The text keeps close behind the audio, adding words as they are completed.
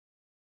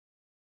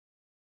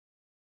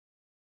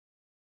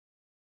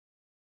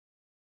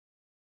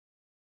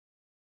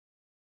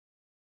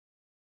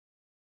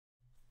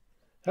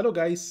Hello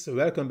guys,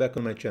 welcome back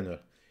on my channel.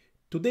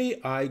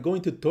 Today I'm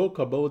going to talk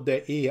about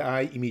the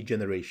AI image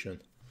generation.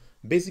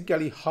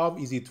 Basically how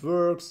is it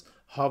works,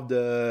 how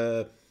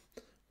the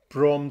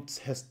prompt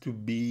has to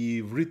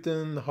be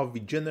written, how we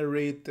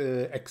generate,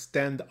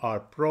 extend our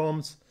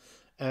prompts.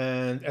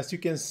 And as you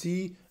can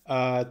see,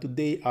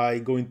 today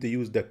I'm going to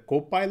use the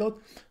copilot.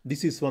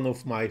 This is one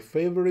of my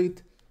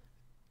favorite.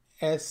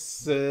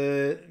 As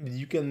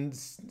you can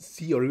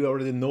see, or you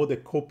already know, the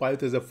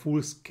copilot is a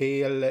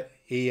full-scale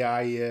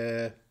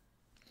AI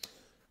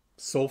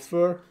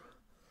software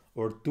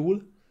or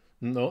tool,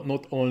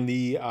 not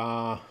only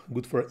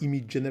good for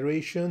image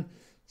generation.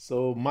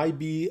 So might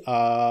be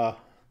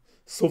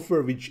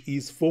software which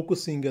is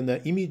focusing on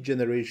the image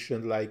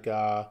generation like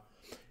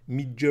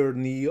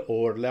Midjourney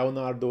or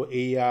Leonardo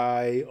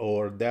AI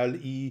or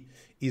DALL-E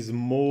is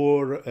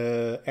more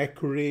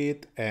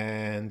accurate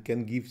and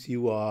can give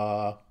you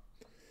a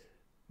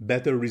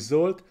better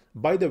result.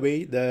 By the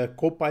way, the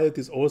Copilot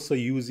is also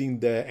using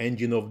the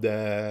engine of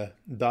the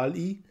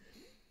DALL-E.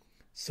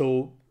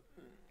 So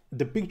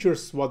the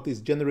pictures what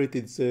is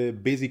generated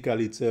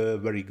basically it's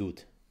very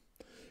good.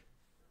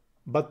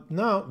 But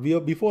now,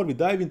 before we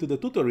dive into the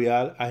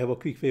tutorial, I have a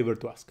quick favor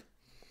to ask.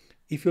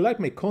 If you like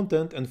my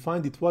content and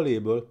find it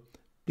valuable,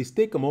 please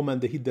take a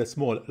moment to hit the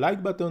small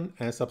like button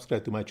and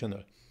subscribe to my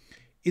channel.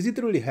 It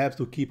really helps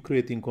to keep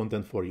creating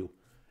content for you.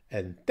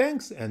 And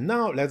thanks, and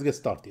now let's get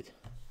started.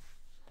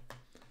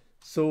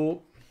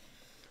 So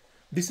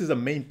this is the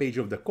main page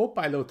of the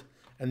Copilot,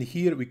 and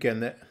here we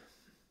can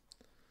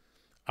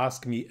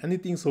ask me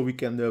anything, so we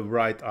can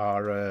write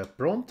our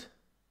prompt.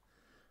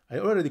 I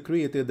already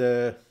created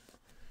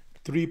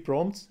 3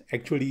 prompts.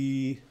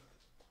 Actually,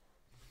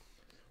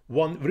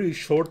 one very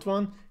short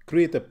one,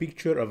 create a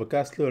picture of a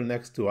castle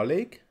next to a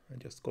lake. I'm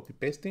just copy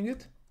pasting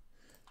it.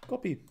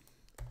 Copy,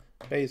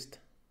 paste,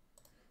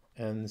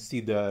 and see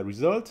the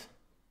result.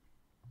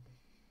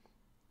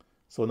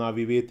 So now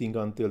we're waiting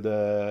until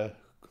the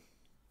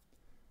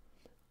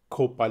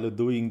Copilot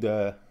doing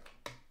the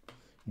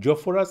job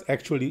for us.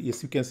 Actually,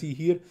 as you can see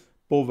here,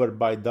 powered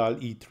by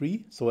DALL-E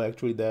 3. So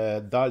actually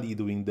the DALL-E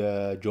doing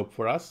the job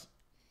for us.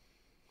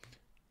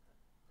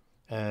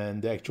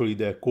 And actually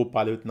the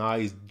Copilot now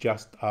is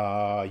just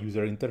a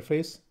user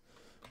interface.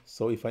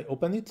 So if I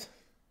open it,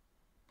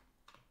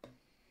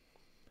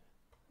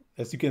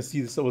 as you can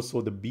see, this is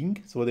also the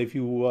Bing. So if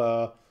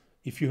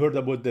you heard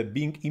about the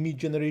Bing image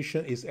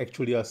generation, is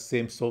actually a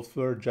same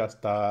software, just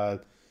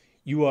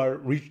you are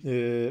reach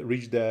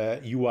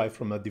the UI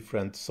from a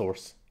different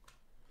source.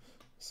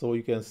 So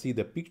you can see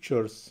the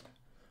pictures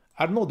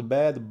are not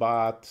bad,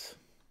 but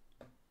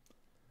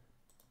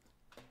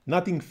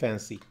nothing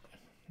fancy,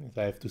 if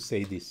I have to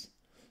say this.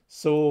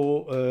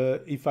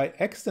 So if I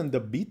extend a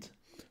bit,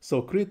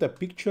 so create a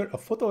picture, a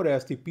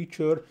photorealistic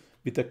picture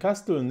with a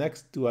castle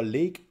next to a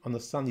lake on a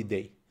sunny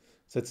day.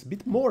 So it's a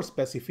bit more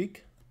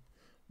specific,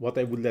 what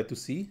I would like to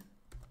see.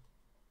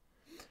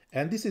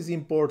 And this is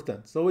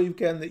important. So you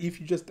can, if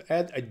you just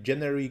add a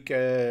generic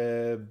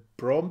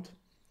prompt,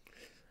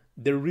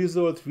 the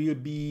result will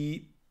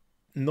be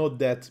not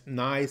that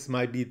nice.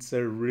 Maybe it's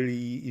a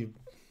really,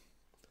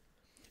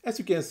 as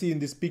you can see in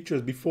these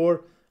pictures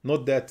before,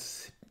 not that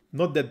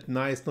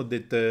nice, not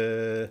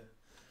that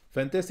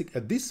fantastic.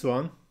 At this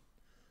one,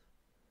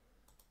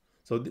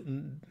 so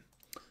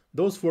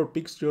those 4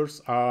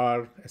 pictures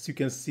are, as you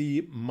can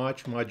see,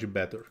 much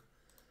better.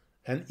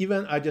 And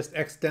even I just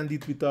extend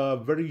it with a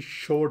very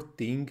short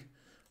thing,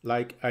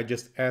 like I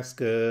just ask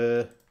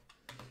with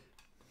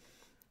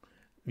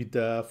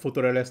the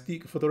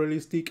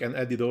photorealistic and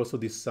added also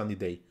this sunny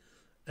day.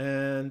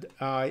 And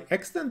I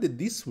extended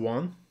this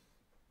one,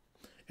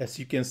 as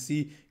you can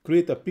see,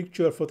 create a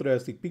picture,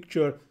 photorealistic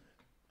picture,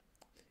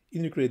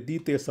 integrate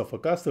details of a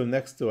castle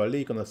next to a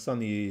lake on a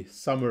sunny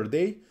summer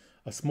day,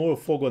 a small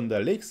fog on the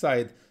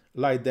lakeside,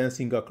 light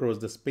dancing across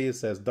the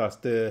space as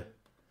dust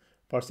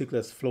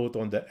particles float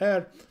on the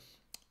air,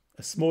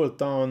 a small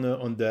town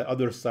on the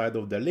other side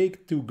of the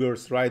lake, 2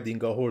 girls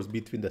riding a horse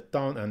between the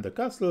town and the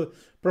castle,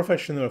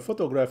 professional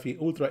photography,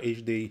 Ultra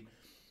HD,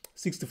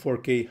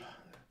 64K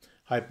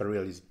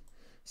hyperrealism.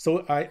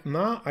 So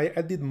now I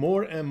added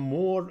more and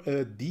more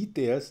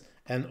details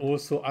and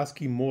also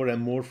asking more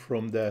and more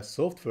from the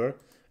software,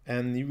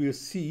 and you will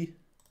see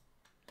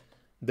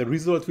the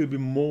result will be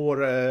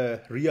more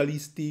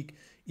realistic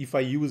if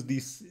I use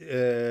these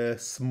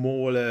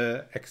small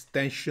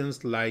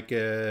extensions like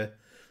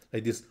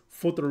this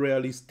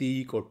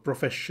photorealistic or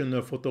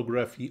professional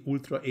photography,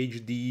 Ultra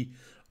HD.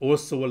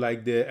 Also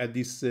like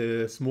these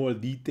small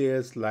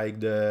details like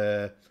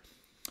the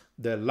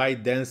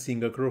light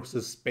dancing across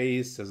the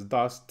space as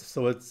dust.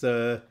 So it's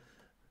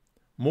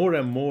more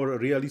and more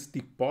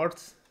realistic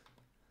parts.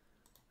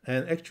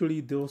 And actually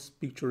those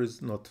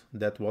pictures not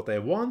that what I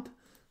want.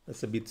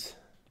 That's a bit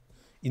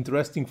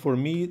interesting for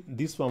me.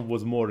 This one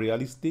was more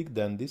realistic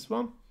than this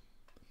one.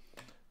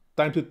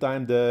 Time to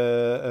time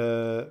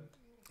the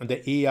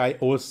AI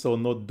also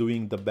not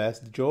doing the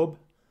best job,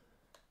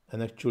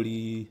 and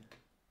actually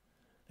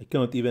I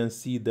cannot even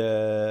see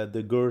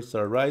the girls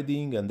are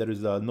riding, and there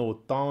is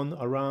no town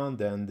around,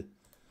 and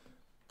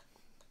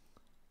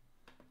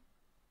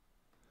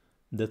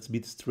That's a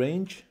bit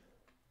strange.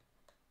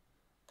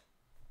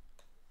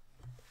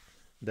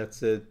 That's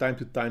time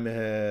to time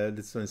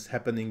this one is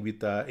happening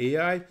with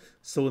AI.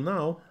 So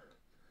now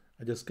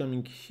I just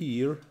coming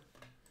here.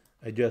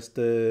 I just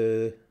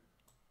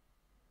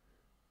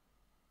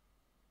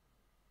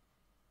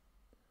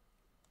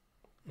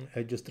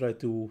try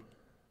to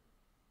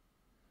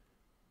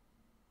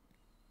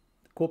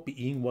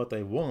copying what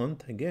I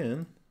want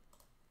again.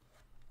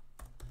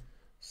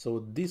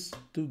 So these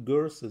two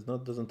girls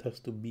doesn't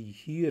have to be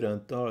here,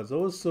 and it's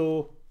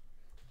also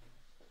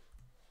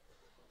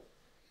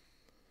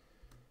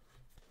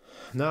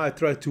now I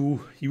try to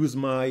use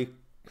my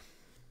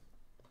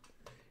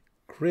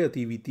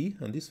creativity,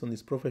 and this one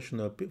is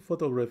professional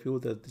photography,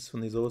 that this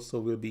one is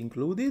also will be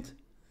included.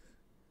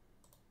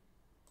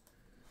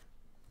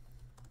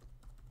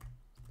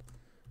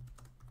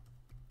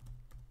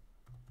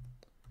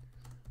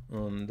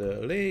 On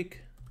the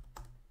lake.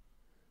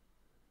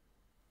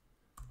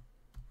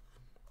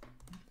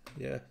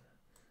 Yeah,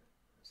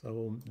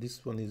 so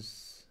this one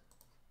is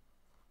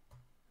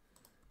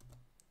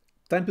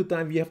time to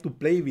time we have to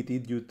play with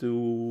it due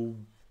to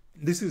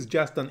this is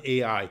just an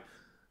AI,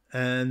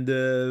 and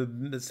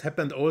it's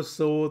happened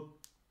also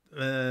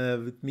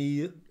with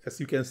me, as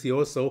you can see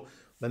also,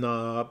 when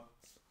a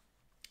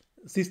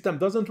system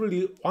doesn't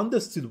really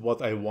understand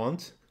what I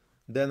want,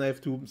 then I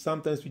have to,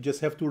 sometimes we just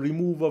have to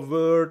remove a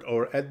word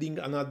or adding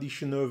an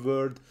additional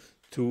word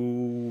to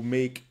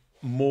make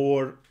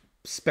more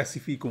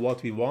specific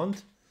what we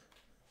want.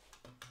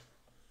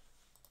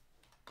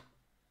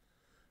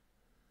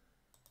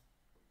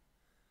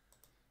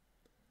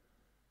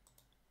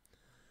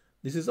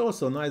 This is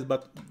also nice,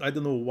 but I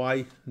don't know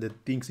why the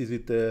thinks is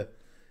it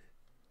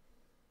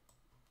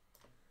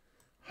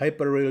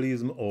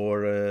hyperrealism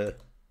or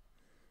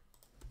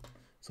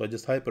so I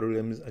just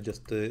hyperrealism. I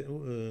just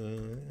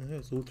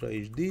it's Ultra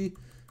HD.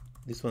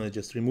 This one is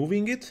just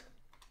removing it.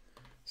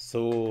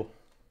 So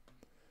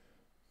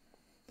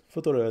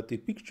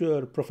photorealistic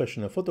picture,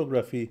 professional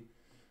photography.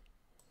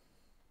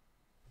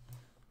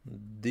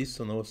 This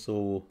one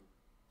also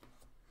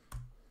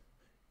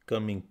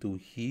coming to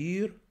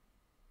here.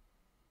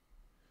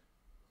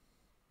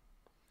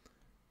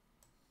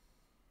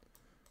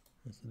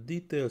 The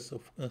details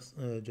of us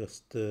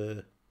just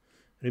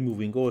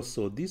removing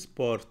also this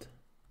part.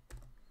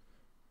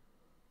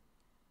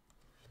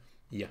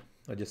 Yeah,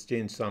 I just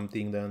changed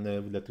something, then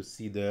we'll have to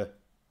see the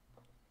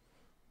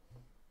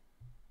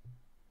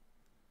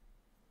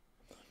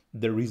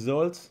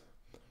results,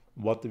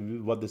 what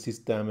the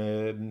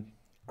system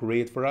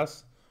create for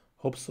us.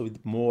 Hope so it's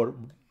more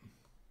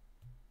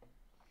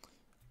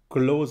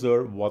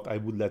closer what I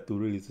would like to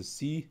really to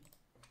see.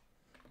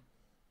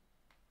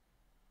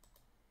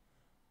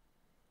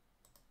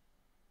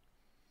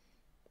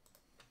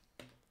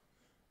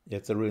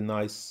 It's a really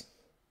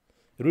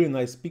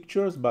nice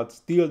pictures, but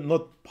still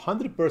not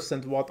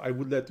 100% what I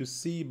would like to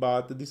see.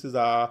 But this is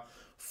a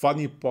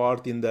funny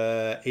part in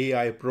the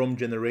AI prompt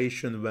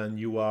generation, when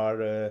you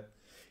are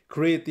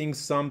creating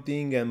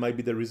something and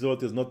maybe the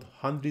result is not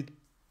 100%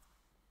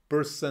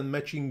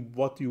 matching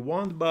what you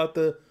want, but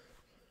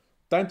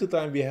time to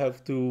time we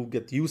have to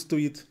get used to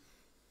it.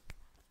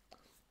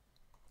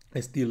 I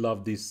still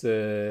love this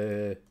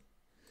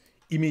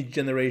image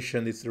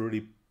generation. It's a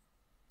really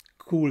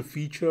cool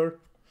feature.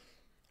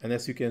 And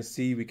as you can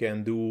see, we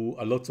can do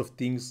a lot of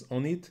things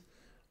on it.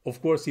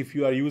 Of course, if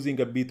you are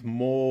using a bit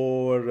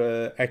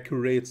more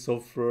accurate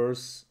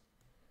softwares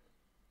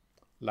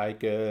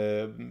like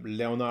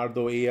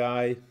Leonardo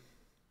AI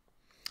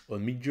or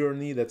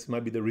Midjourney, that's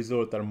maybe the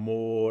results are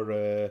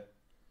more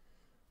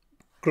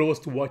close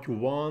to what you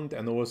want,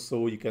 and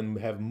also you can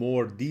have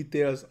more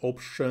details,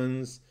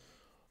 options,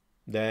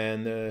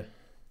 then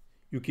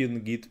you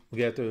can get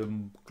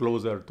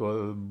closer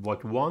to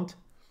what you want.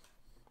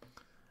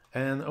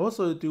 And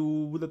also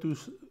would like to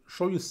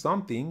show you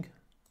something,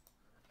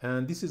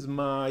 and this is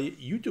my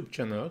YouTube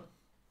channel,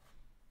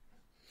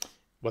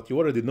 what you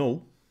already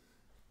know,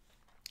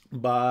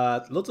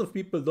 but lots of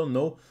people don't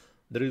know.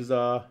 There is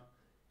a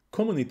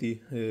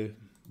community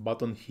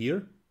button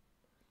here,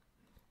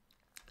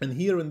 and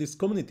here in this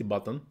community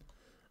button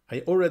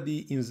I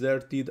already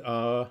inserted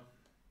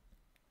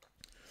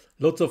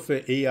lots of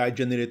AI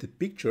generated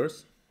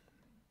pictures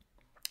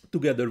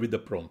together with the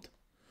prompt.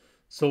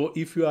 So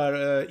if you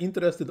are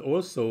interested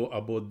also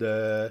about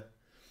the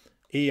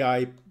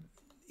AI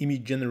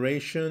image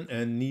generation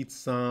and need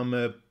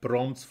some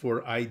prompts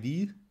for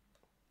ID,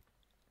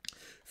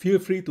 feel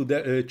free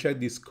to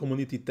check this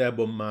community tab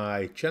on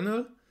my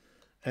channel,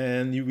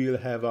 and you will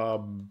have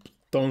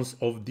tons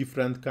of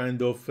different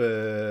kind of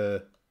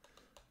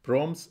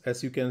prompts,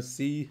 as you can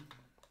see,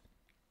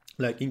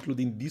 like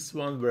including this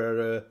one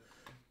where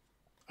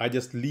I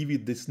just leave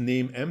it this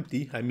name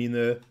empty. I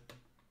mean,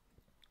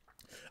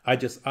 I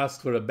just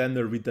asked for a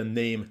banner with the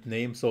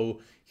name.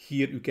 So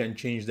here you can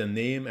change the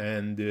name,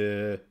 and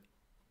you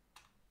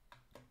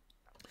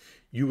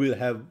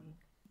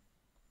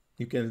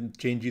can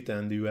change it,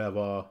 and you have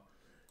a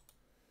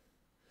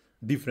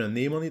different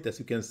name on it. As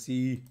you can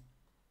see,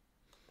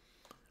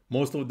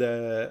 Most of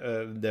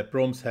the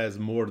prompts has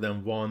more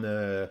than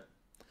one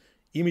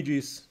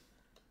images,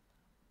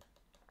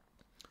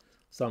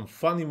 some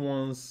funny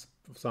ones,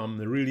 some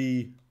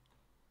really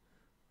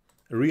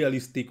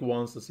realistic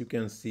ones, as you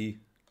can see,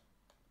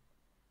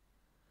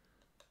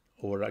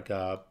 or like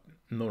a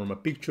normal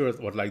pictures,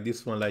 or like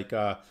this one, like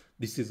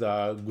this is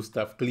a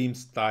Gustav Klimt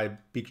style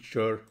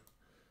picture,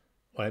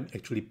 or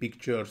actually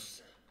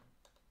pictures.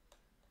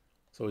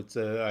 So it's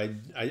I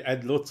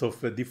add lots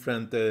of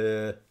different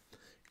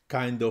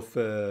kind of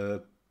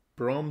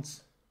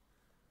prompts,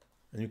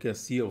 and you can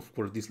see, of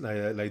course, this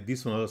like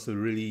this one also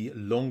really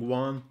long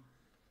one.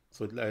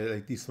 So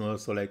like this one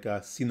also like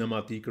a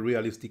cinematic,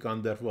 realistic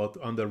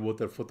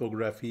underwater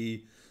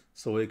photography.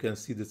 So you can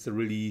see that's a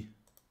really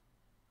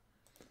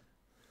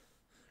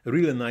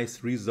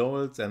nice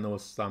results, and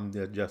also some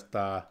just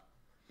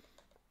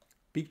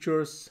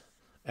pictures.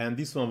 And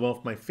this one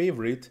of my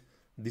favorite.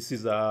 This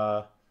is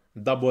a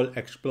double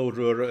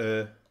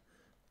exposure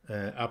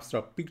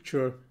abstract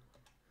picture.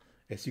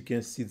 As you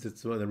can see,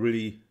 that's a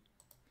really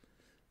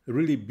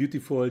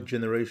beautiful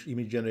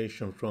image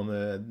generation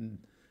from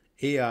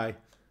AI.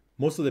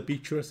 Most of the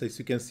pictures, as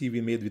you can see,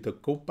 we made with a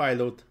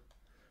copilot.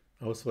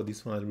 Also,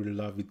 this one I really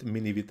love, with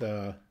mini with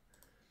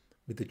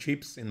the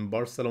chips in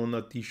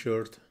Barcelona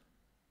t-shirt.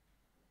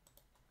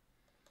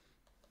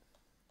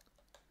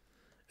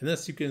 And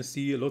as you can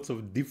see, lots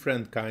of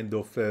different kind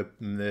of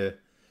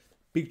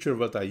picture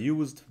that I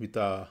used with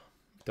the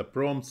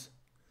prompts.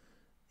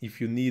 If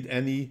you need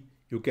any,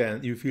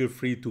 you feel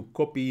free to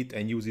copy it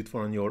and use it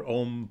for your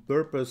own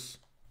purpose.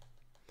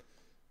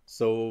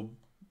 So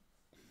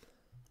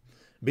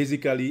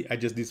basically,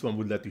 this one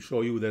would like to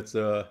show you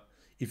that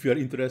if you are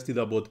interested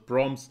about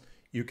prompts,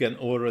 you can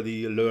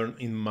already learn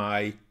in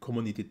my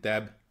community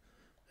tab,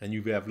 and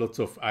you have lots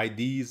of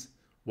ideas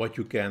what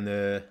you can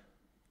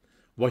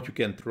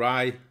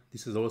try.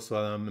 This is also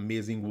an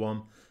amazing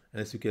one,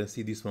 and as you can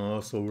see, this one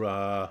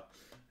also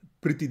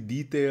pretty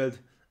detailed,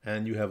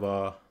 and you have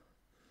a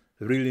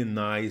really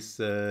nice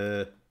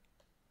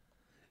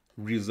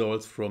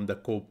results from the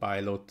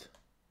copilot.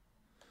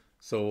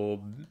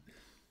 So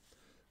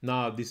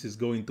now this is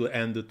going to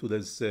end to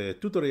this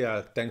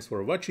tutorial. Thanks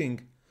for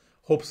watching.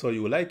 Hope so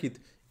you like it.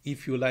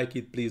 If you like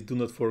it, please do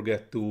not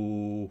forget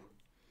to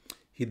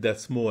hit that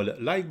small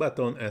like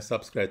button and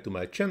subscribe to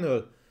my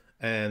channel,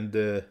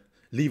 and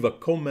leave a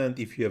comment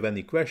if you have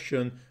any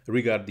question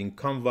regarding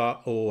Canva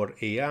or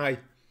AI,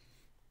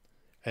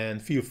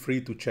 and feel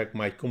free to check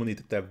my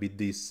community tab with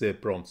these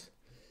prompts.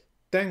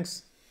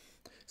 Thanks.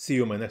 See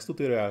you in my next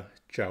tutorial.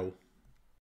 Ciao.